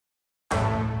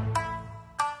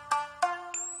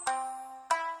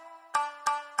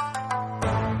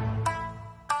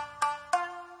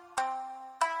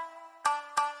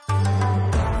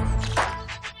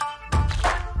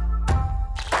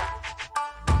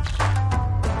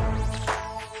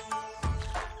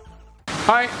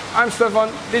Hi, I'm Stefan.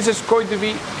 This is Koi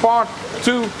TV part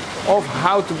 2 of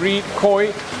how to breed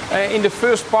koi. In the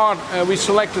first part we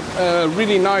selected a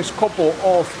really nice couple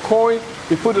of koi.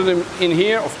 We put them in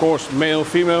here, of course male,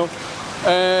 female.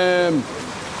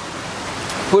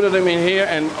 Put them in here,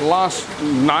 and last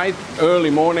night, early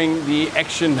morning, the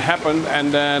action happened,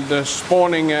 and the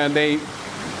spawning, they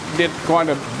did quite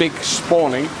a big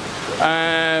spawning.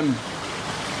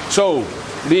 So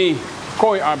the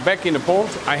koi are back in the pond.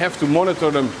 I have to monitor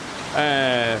them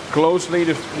closely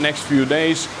the next few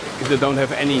days. If they don't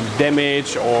have any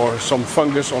damage or some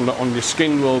fungus on the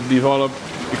skin will develop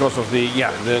because of the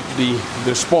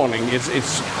spawning.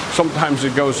 It's sometimes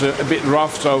it goes a bit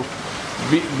rough, so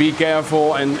be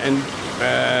careful and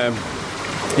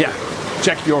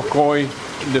check your koi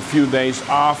the few days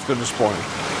after the spawning.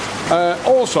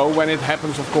 Also, when it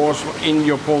happens, of course, in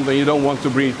your pond and you don't want to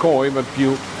breed koi, but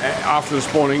you after the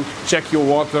spawning, check your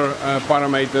water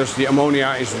parameters. The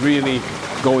ammonia is really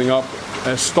going up.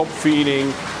 Stop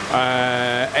feeding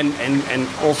and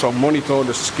also monitor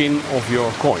the skin of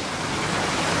your koi.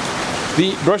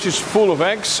 The brush is full of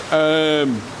eggs.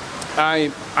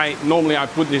 Normally I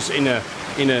put this in a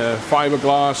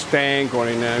fiberglass tank or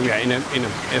in a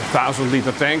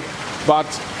 1,000-liter tank. But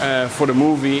for the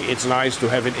movie, it's nice to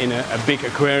have it in a big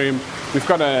aquarium. We've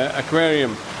got an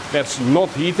aquarium that's not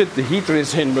heated. The heater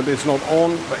is in, but it's not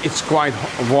on. But it's quite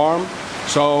warm.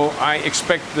 So I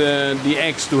expect the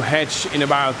eggs to hatch in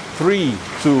about 3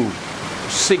 to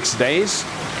 6 days.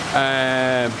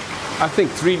 I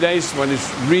think 3 days when it's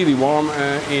really warm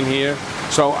in here.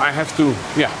 So I have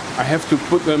to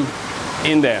put them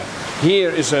in there. Here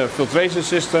is a filtration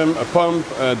system, a pump,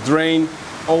 a drain.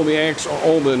 All the eggs, or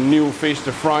all the new fish,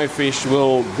 the fry fish,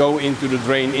 will go into the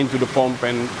drain, into the pump,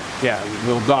 and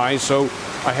will die. So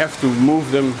I have to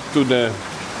move them to the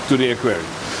aquarium.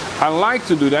 I like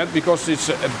to do that because it's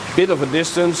a bit of a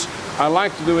distance. I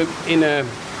like to do it in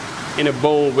a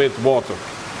bowl with water.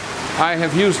 I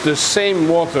have used the same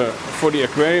water for the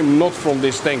aquarium, not from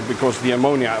this tank because the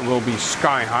ammonia will be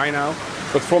sky high now,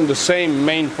 but from the same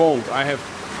main pond. I have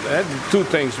 2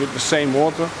 tanks with the same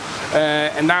water.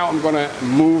 And now I'm going to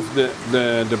move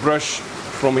the brush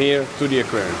from here to the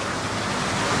aquarium.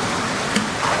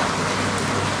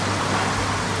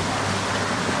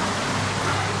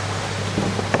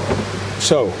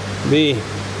 So the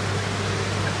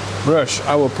brush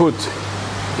I will put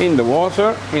in the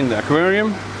water, in the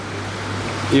aquarium.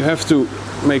 You have to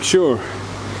make sure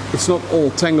it's not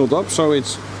all tangled up, so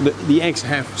the eggs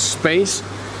have space.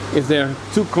 If they're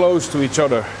too close to each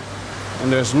other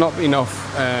and there's not enough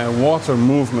water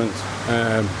movement,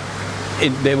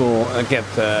 they will get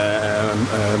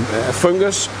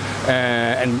fungus,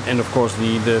 and of course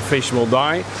the fish will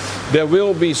die. There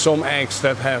will be some eggs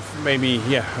that have maybe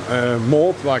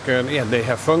mold, like they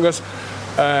have fungus.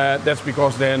 That's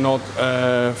because they're not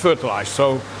fertilized.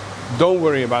 So don't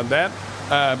worry about that.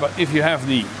 But if you have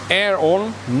the air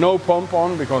on, no pump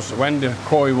on, because when the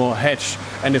koi will hatch,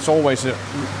 and it's always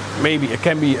maybe it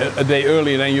can be a day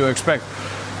earlier than you expect.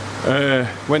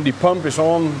 When the pump is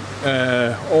on,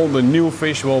 all the new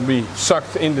fish will be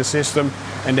sucked in the system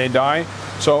and they die.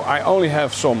 So I only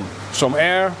have some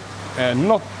air,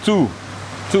 not too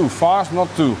fast,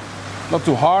 not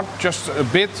too hard, just a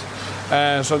bit.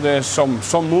 So there's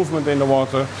some movement in the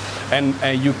water, and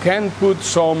you can put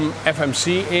some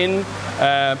FMC in,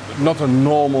 not a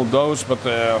normal dose, but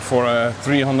for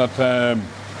 300,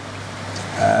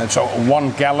 so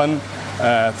 1 gallon,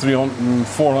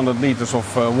 400 liters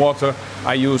of water,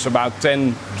 I use about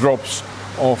 10 drops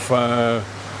of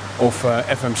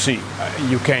FMC.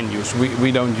 You can use,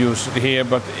 we don't use it here,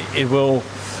 but it will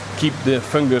keep the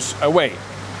fungus away.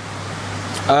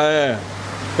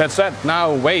 That's that.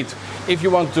 Now wait. If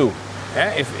you want to,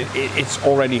 if it's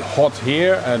already hot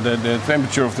here, the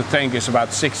temperature of the tank is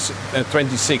about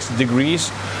 26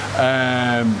 degrees.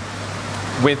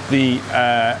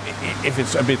 If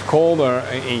it's a bit colder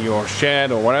in your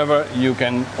shed or whatever, you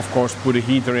can of course put a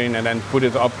heater in and then put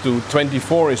it up to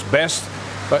 24 is best.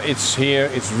 But it's here,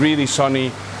 it's really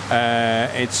sunny.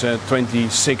 It's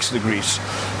 26 degrees.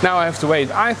 Now I have to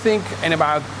wait. I think in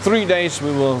about 3 days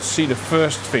we will see the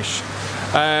first fish.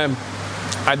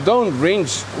 I don't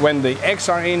rinse when the eggs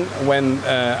are in. When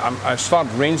I start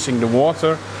rinsing the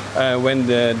water when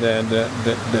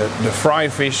the fry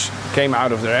fish came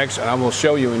out of their eggs, and I will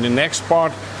show you in the next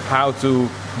part how to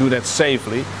do that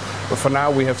safely. But for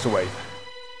now we have to wait.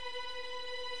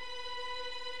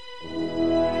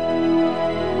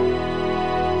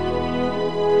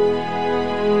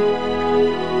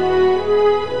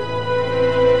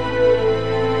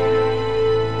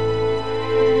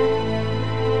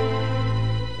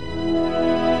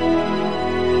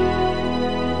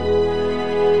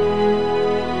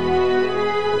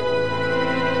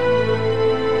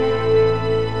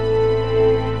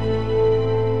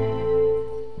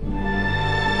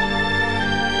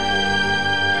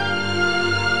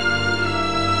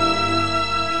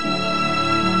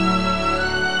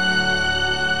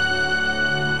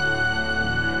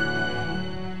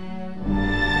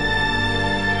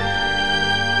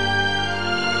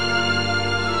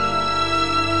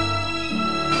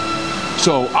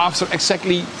 So after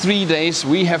exactly 3 days,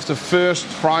 we have the first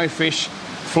fry fish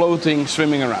floating,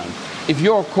 swimming around. If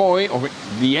your koi or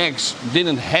the eggs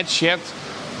didn't hatch yet,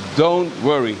 don't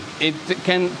worry. It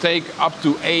can take up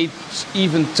to 8,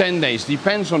 even 10 days.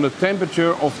 Depends on the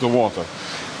temperature of the water.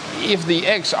 If the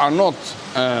eggs are not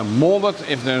molded,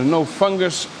 if there's no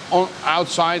fungus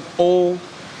outside,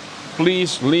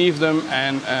 please leave them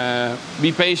and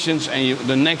be patient. And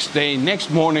the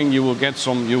next morning, you will get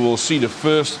some. You will see the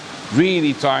first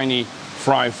really tiny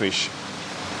fry fish.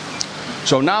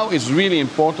 So now it's really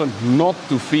important not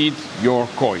to feed your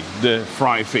koi, the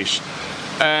fry fish.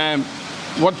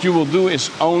 What you will do is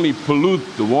only pollute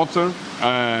the water.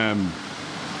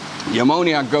 The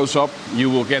ammonia goes up. You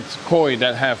will get koi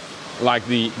that have like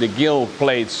the gill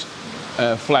plates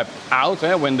flap out.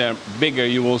 When they're bigger,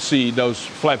 you will see those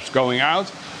flaps going out.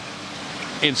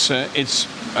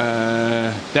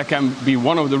 That can be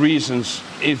one of the reasons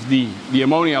if the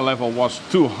ammonia level was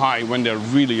too high when they're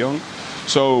really young.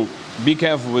 So be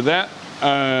careful with that.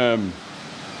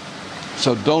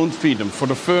 So don't feed them. For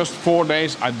the first 4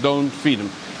 days, I don't feed them.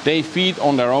 They feed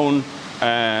on their own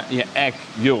egg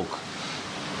yolk.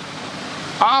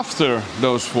 After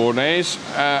those 4 days,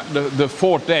 the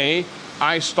 4th day,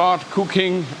 I start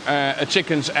cooking a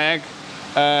chicken's egg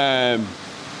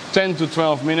 10 to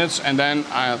 12 minutes, and then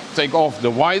I take off the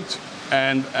white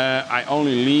and I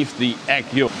only leave the egg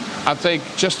yolk. I take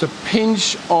just a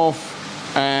pinch of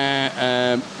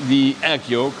the egg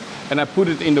yolk and I put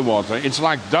it in the water. It's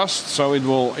like dust, so it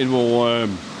will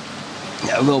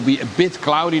be a bit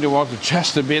cloudy, the water,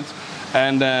 just a bit,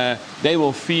 and they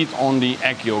will feed on the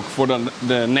egg yolk for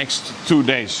the next 2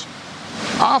 days.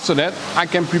 After that, I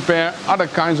can prepare other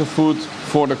kinds of food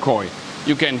for the koi.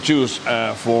 You can choose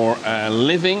for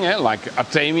living, like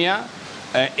Artemia,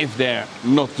 if they're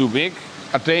not too big.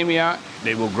 Artemia,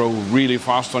 they will grow really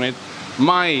fast on it.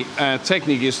 My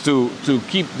technique is to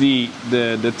keep the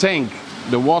tank.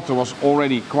 The water was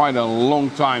already quite a long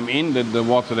time in, the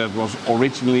water that was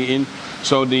originally in.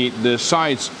 So the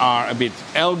sides are a bit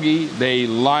algae. They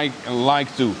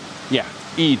like to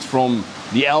eat from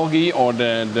the algae or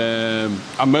the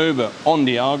amoeba on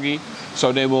the algae.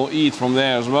 So they will eat from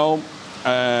there as well.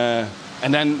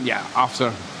 And then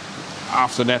after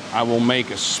that I will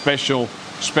make a special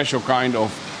kind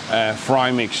of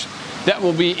fry mix. That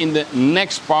will be in the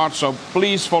next part, so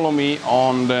please follow me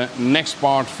on the next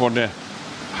part for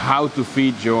how to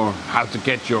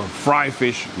get your fry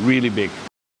fish really big.